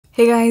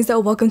Hey guys,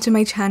 welcome to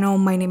my channel.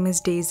 My name is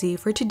Daisy.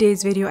 For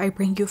today's video, I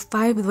bring you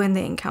 5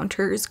 duende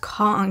encounters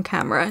caught on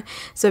camera.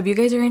 So if you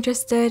guys are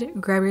interested,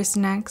 grab your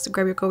snacks,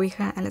 grab your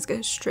cobija, and let's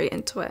get straight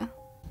into it.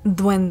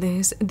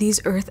 Duendes,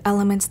 these earth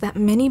elements that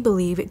many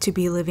believe to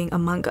be living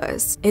among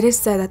us. It is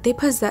said that they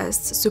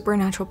possess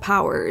supernatural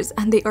powers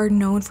and they are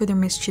known for their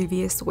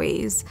mischievous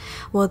ways.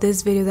 Well,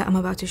 this video that I'm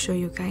about to show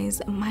you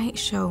guys might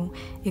show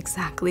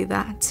exactly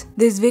that.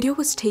 This video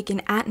was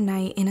taken at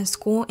night in a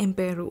school in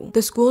Peru.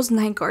 The school's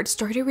night guard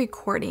started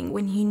recording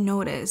when he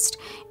noticed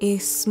a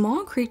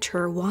small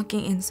creature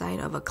walking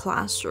inside of a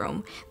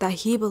classroom that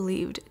he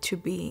believed to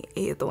be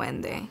a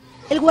duende.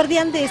 El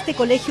guardián de este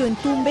colegio en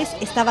Tumbes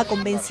estaba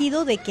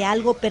convencido de que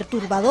algo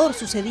perturbador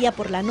sucedía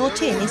por la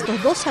noche en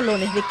estos dos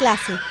salones de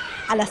clase.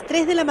 A las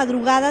 3 de la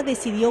madrugada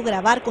decidió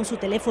grabar con su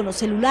teléfono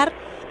celular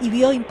y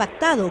vio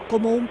impactado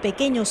como un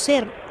pequeño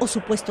ser, o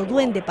supuesto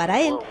duende para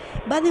él,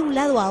 va de un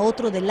lado a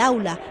otro del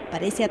aula,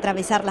 parece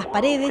atravesar las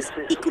paredes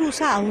y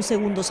cruza a un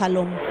segundo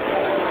salón.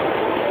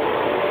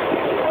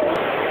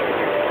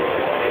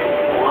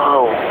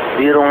 Wow,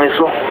 ¿vieron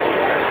eso?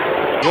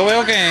 Yo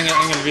veo que en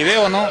el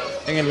video, ¿no?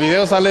 En el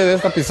video sale de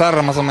esta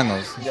pizarra más o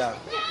menos. Ya.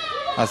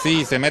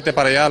 Así se mete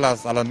para allá a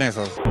las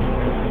mesas.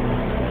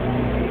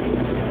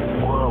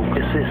 Wow, ¿qué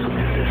es eso?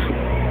 ¿Qué es eso?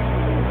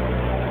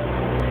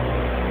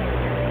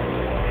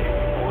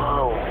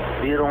 Wow,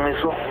 ¿vieron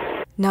eso?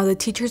 Now, the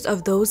teachers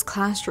of those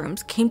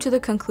classrooms came to the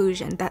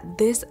conclusion that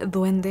this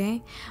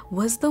duende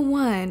was the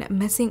one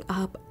messing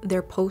up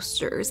their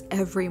posters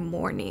every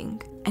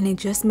morning. And it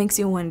just makes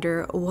you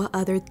wonder what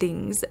other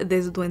things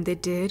this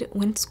duende did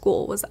when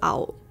school was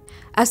out.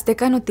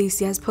 Azteca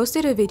Noticias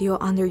posted a video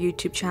on their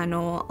YouTube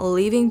channel,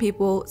 leaving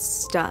people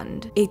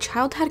stunned. A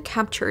child had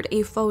captured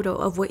a photo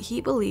of what he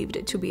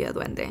believed to be a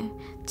duende.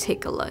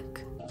 Take a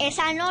look.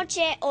 Esa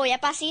noche oía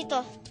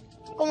pasitos,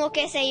 como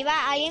que se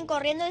iba alguien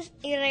corriendo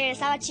y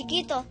regresaba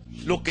chiquito.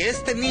 Lo que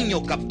este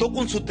niño captó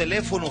con su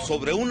teléfono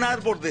sobre un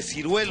árbol de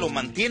ciruelo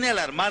mantiene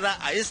alarmada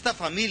a esta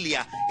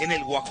familia en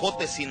el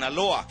Guajote,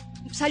 Sinaloa.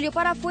 Salió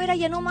para afuera y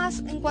ya nomás,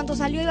 en cuanto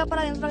salió iba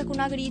para adentro con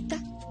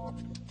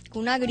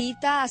una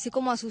grita, así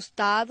como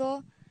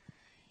asustado,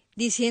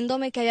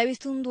 diciéndome que había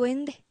visto un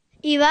duende.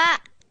 Iba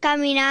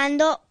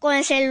caminando con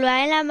el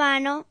celular en la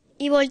mano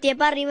y volteé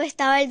para arriba,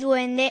 estaba el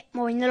duende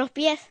moviendo los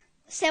pies.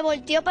 Se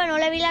volteó pero no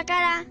le vi la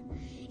cara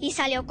y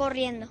salió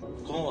corriendo.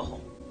 ¿Cómo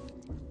bajó?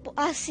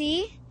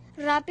 Así,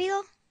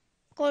 rápido,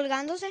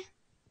 colgándose.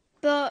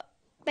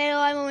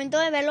 Pero al momento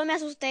de verlo me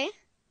asusté.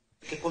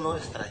 ¿Qué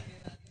colores trae?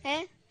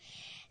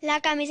 La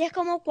camisa es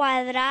como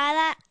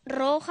cuadrada,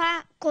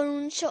 roja,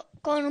 con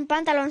un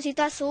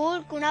pantaloncito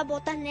azul, con unas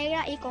botas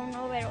negras y con un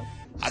overol.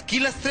 Aquí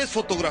las 3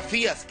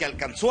 fotografías que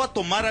alcanzó a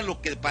tomar a lo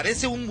que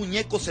parece un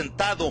muñeco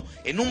sentado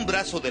en un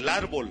brazo del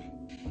árbol.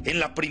 En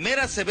la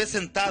primera se ve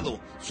sentado,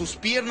 sus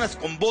piernas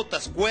con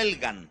botas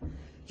cuelgan.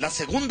 La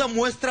segunda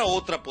muestra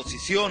otra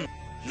posición.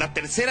 La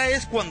tercera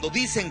es cuando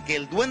dicen que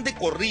el duende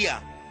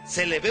corría.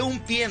 Se le ve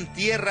un pie en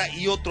tierra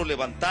y otro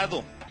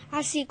levantado.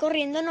 Así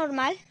corriendo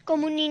normal,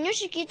 como un niño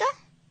chiquito.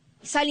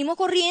 Salimos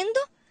corriendo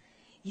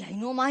y ahí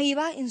nomás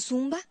iba en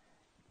zumba,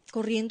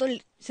 corriendo,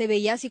 se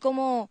veía así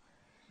como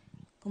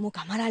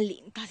cámara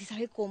lenta, ¿sí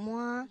sabe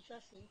cómo?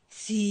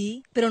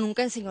 Sí, pero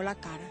nunca enseñó la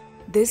cara.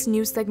 This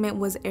news segment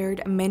was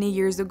aired many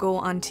years ago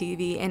on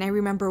TV, and I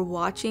remember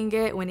watching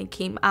it when it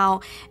came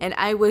out, and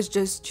I was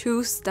just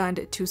too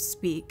stunned to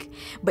speak.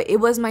 But it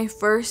was my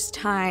first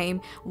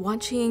time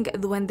watching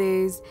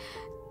duendes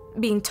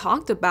being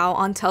talked about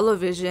on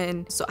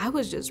television, so I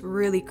was just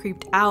really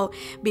creeped out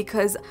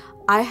because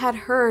I had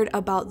heard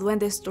about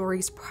duende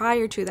stories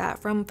prior to that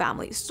from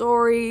family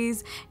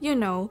stories, you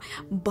know,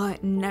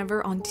 but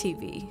never on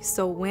TV.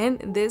 So when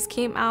this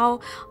came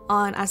out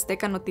on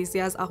Azteca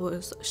Noticias, I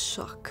was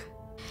shocked.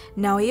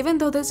 Now, even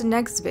though this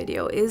next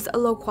video is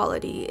low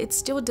quality, it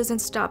still doesn't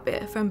stop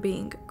it from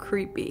being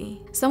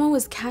creepy. Someone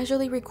was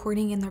casually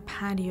recording in their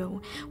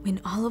patio when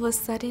all of a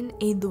sudden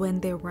a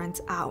duende runs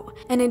out.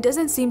 And it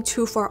doesn't seem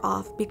too far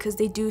off because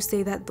they do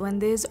say that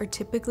duendes are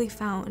typically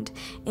found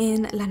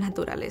in la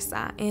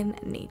naturaleza, in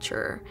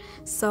nature.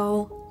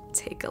 So,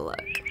 take a look.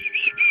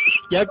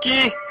 Y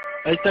aquí,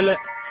 ahí está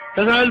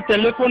el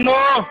teléfono.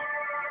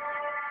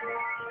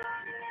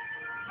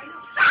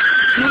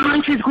 No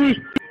manches, güey.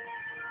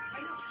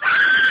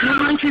 No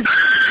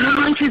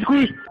manches,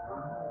 güey.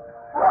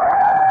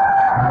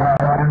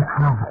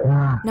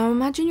 Now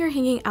imagine you're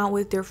hanging out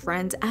with your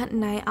friends at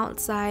night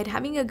outside,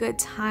 having a good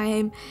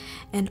time,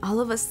 and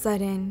all of a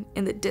sudden,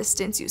 in the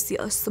distance, you see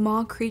a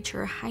small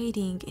creature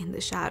hiding in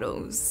the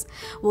shadows.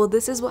 Well,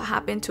 this is what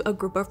happened to a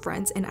group of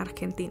friends in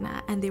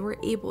Argentina, and they were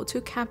able to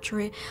capture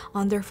it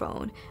on their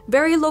phone.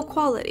 Very low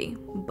quality,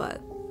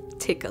 but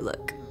take a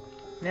look.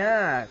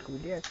 Nah,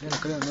 culiao. No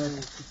creo, no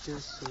escuché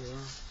eso.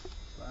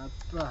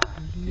 Papá.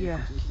 Ya.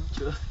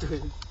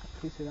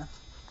 ¿Qué será?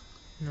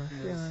 No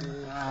sé.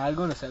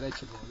 Algo nos habrá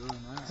hecho el boludo,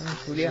 ¿no?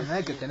 Julián, no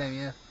hay que tener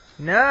miedo.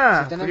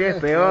 No, si Julián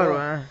es peor,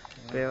 weón.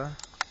 Peor.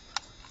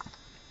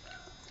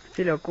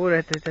 Qué locura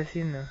esto está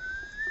haciendo.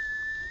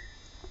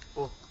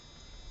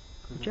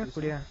 ¿Escuchás,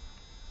 Julián?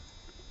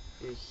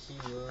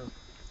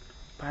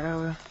 Para,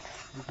 weón.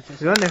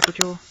 ¿De dónde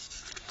escucho vos?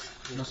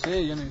 No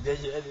sé, yo no. Ya.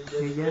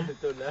 De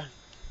todos lados.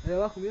 Allá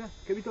abajo, mira.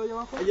 ¿Qué has visto allá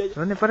abajo? Allá.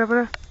 ¿Dónde? Para.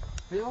 Allá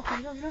abajo,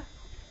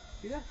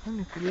 mira.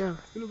 ¿Dónde, culiao?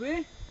 ¿Tú lo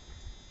ves?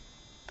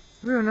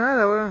 No veo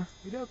nada, weón.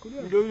 Mira,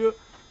 culiao. Mira.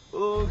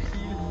 Oh,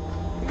 Gil.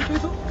 ¿Qué es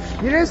eso?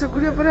 Mira eso,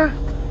 culiao, para.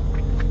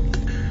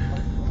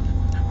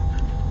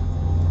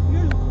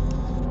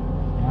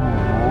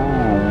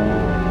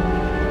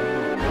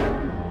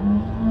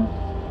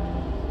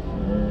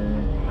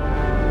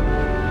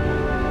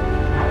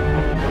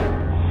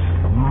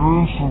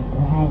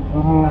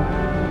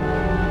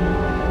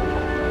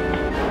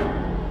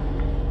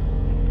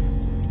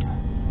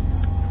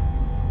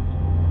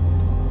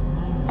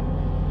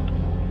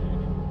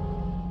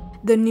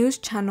 The news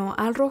channel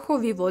Al Rojo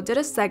Vivo did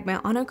a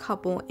segment on a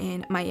couple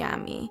in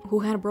Miami who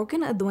had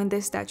broken a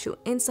duende statue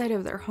inside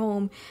of their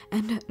home,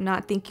 and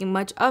not thinking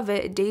much of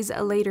it, days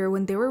later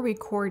when they were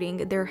recording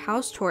their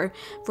house tour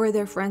for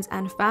their friends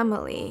and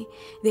family,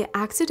 they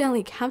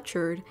accidentally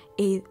captured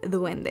a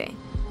duende.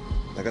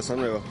 La casa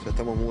nueva, ya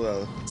estamos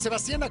mudados.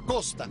 Sebastián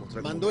Acosta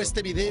mandó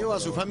este video a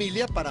su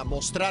familia para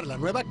mostrar la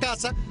nueva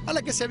casa a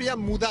la que se había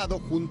mudado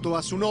junto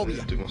a su novia.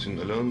 Estuvimos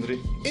haciendo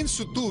laundry. En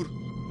su tour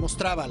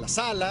mostraba la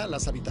sala,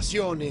 las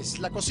habitaciones,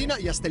 la cocina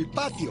y hasta el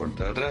patio.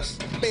 Puerta de atrás.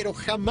 Pero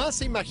jamás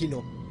se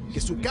imaginó que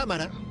su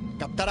cámara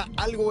captara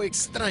algo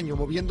extraño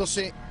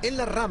moviéndose en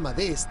la rama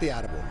de este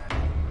árbol.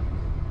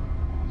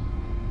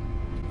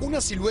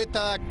 Una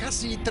silueta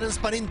casi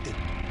transparente,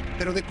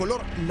 pero de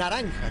color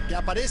naranja, que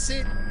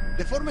aparece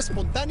de forma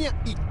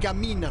espontánea y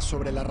camina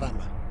sobre la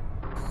rama.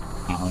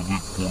 Pero de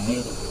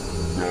color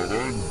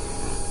naranja,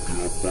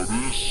 que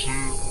aparece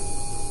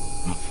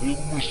de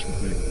forma espontánea y camina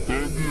sobre la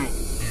rama.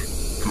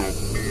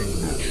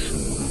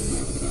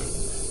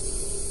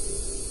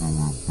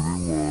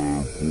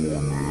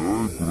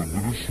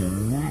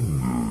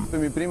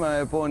 Mi prima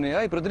me pone,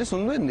 ay, pero tenés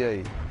un duende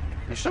ahí.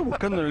 Y yo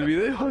buscando en el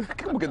video,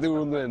 ¿cómo que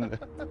tengo un duende?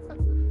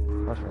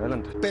 Vaya,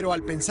 adelante. Pero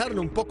al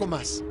pensarlo un poco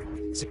más,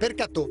 se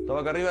percató, estaba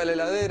acá arriba de la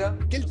heladera,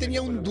 que él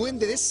tenía un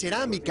duende de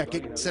cerámica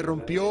que se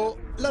rompió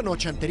la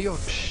noche anterior.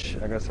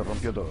 Acá se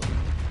rompió todo.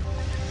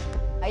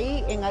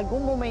 Ahí en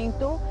algún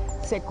momento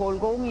se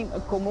colgó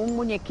como un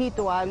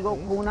muñequito algo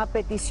con una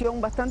petición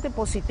bastante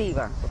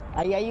positiva.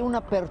 Ahí hay una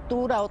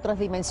apertura a otras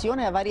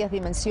dimensiones, a varias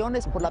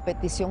dimensiones por la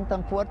petición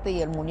tan fuerte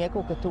y el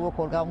muñeco que estuvo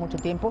colgado mucho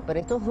tiempo. Pero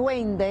estos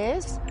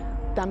duendes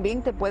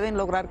también te pueden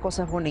lograr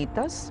cosas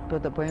bonitas,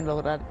 pero te pueden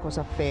lograr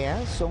cosas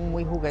feas. Son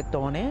muy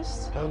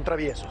juguetones. Son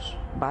traviesos.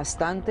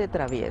 Bastante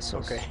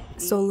traviesos. Okay.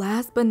 So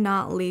last but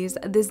not least,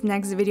 this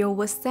next video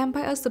was sent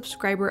by a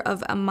subscriber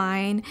of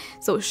mine.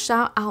 So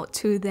shout out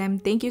to them.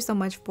 Thank you so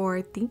much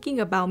for thinking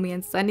about me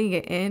and sending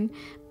it in.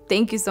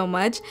 Thank you so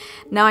much.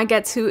 Now I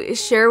get to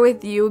share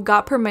with you,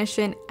 got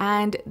permission,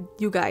 and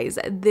you guys,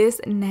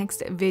 this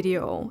next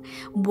video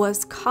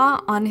was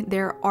caught on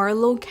their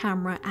Arlo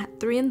camera at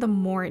 3 in the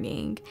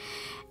morning,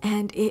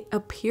 and it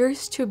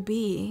appears to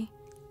be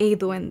a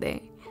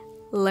duende.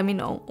 Let me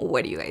know,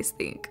 what do you guys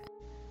think?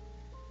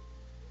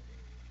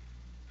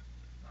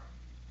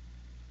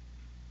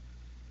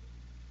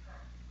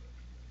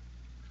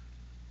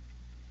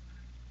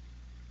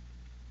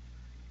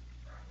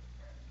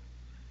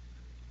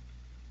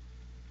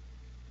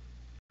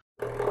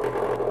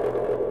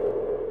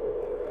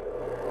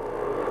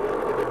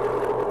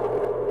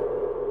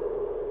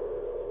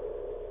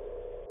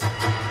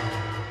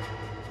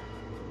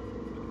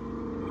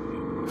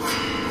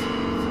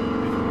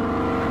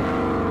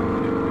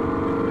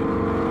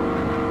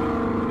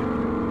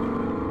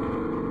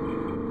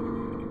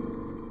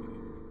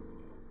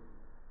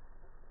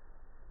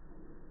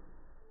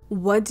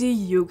 What do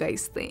you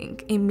guys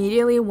think?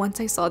 Immediately once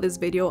I saw this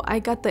video, I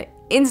got the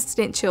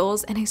instant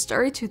chills and I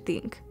started to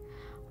think,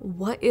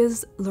 what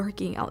is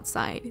lurking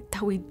outside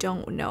that we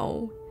don't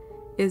know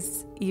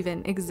is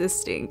even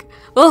existing?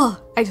 Oh,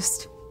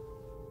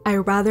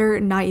 I'd rather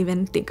not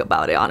even think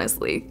about it,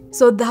 honestly.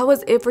 So that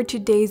was it for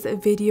today's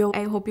video.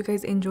 I hope you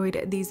guys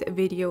enjoyed these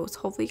videos.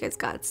 Hopefully you guys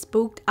got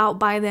spooked out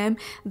by them.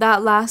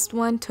 That last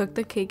one took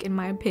the cake in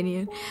my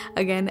opinion.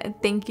 Again,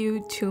 thank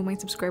you to my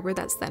subscriber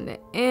that sent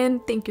it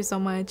in. Thank you so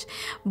much.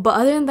 But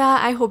other than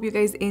that, I hope you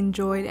guys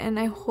enjoyed and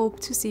I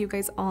hope to see you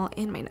guys all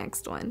in my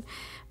next one.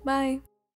 Bye.